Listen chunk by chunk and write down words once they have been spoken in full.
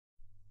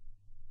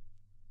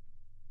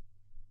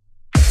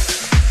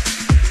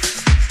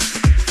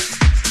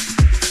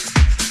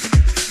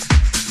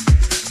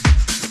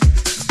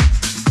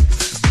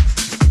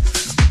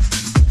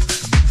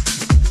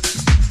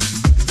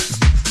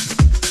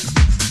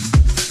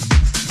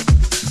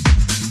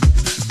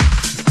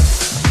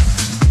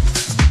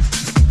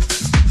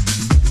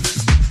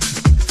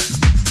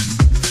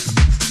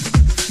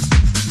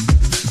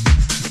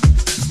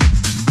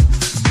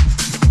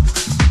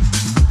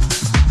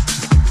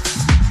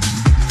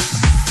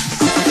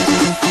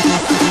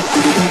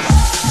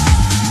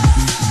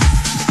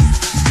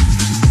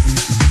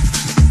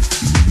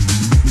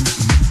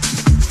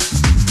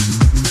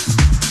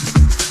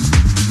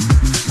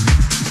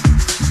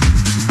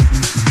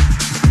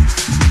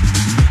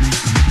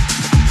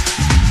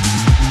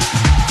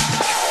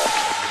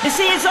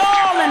it's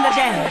all in the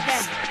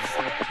dance.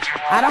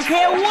 I don't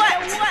care what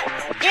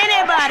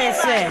anybody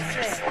says.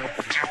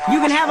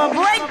 You can have a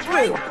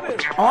breakthrough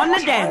on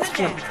the dance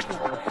floor.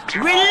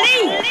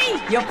 Relief,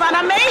 you'll find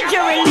a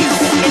major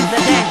release in the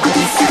dance.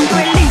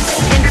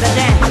 Release in the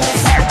dance.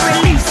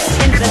 Release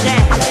in the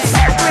dance.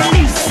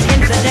 Release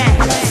in the dance.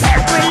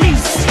 Release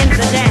in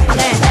the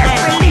dance.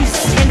 Release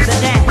in the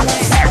dance.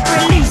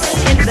 Release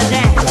in the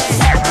dance.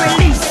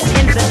 Release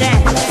in the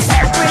dance.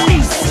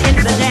 Release in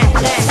the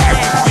dance.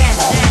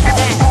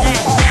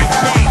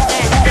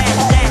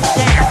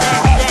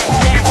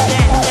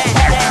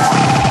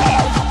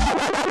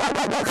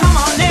 Come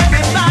on,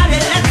 everybody,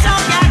 let's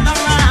all gather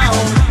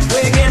around.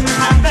 We're getting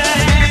happy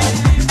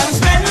and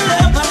spreading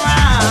love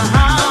around,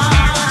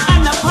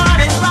 and the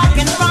party's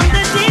rocking from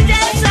the DJ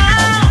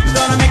sound.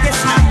 Gonna make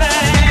us happy,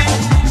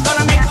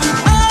 gonna make you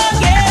all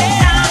get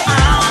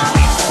down.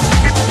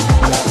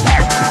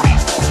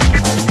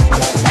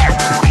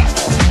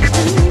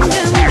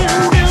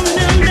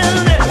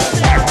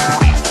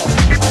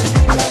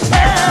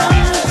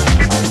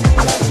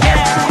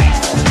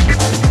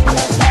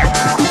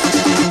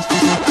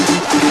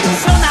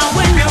 So now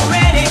when you're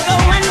ready, go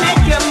and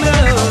make your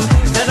move.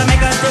 Doesn't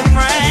make a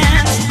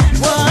difference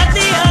what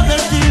the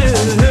others do.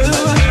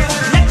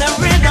 Let the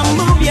rhythm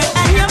move you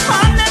and your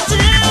partner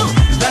too.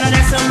 Gonna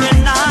dance till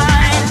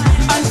midnight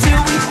until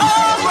we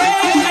all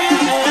break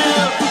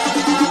out.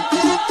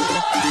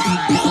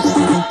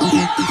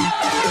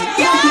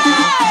 Yeah,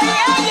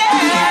 yeah,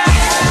 yeah.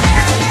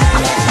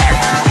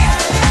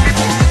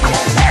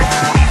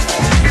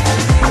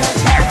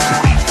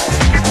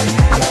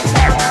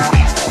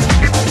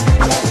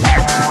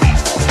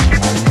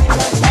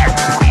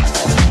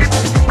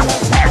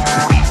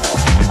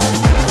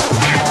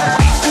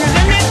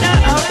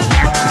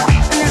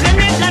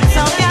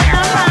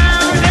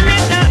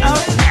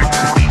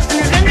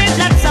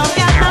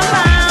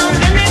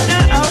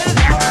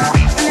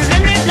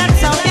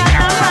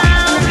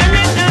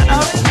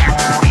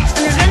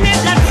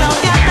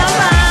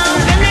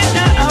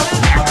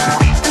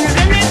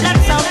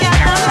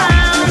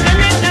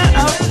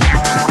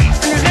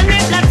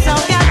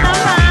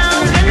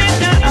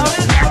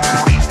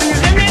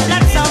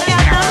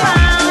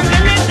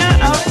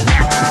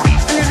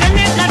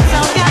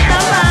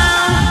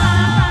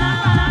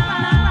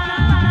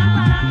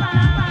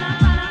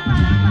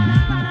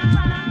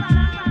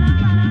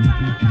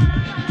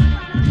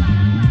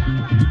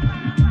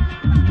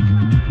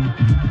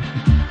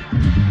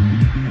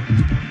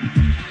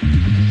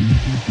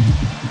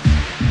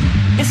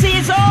 You see,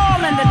 it's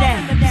all in the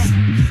dance.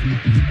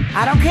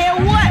 I don't care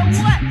what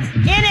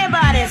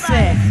anybody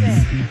says.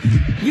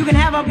 You can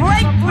have a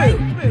breakthrough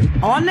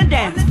on the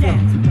dance floor.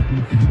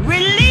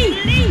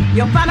 Relief,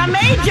 you'll find a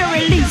major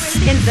release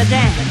in the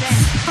dance.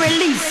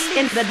 Release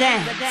in the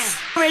dance.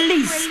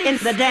 Release in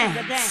the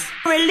dance.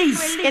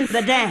 Release in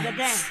the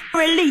dance.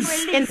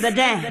 Release in the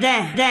dance.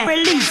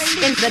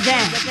 Release in the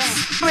dance.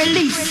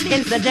 Release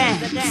in the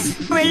dance.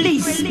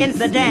 Release in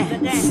the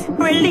dance.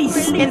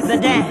 Release in the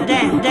dance.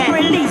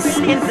 Release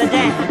in the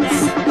dance.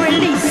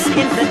 Release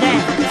in the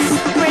dance.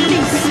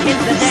 Release in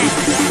the dance.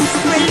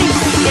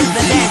 Release in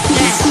the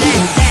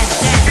dance.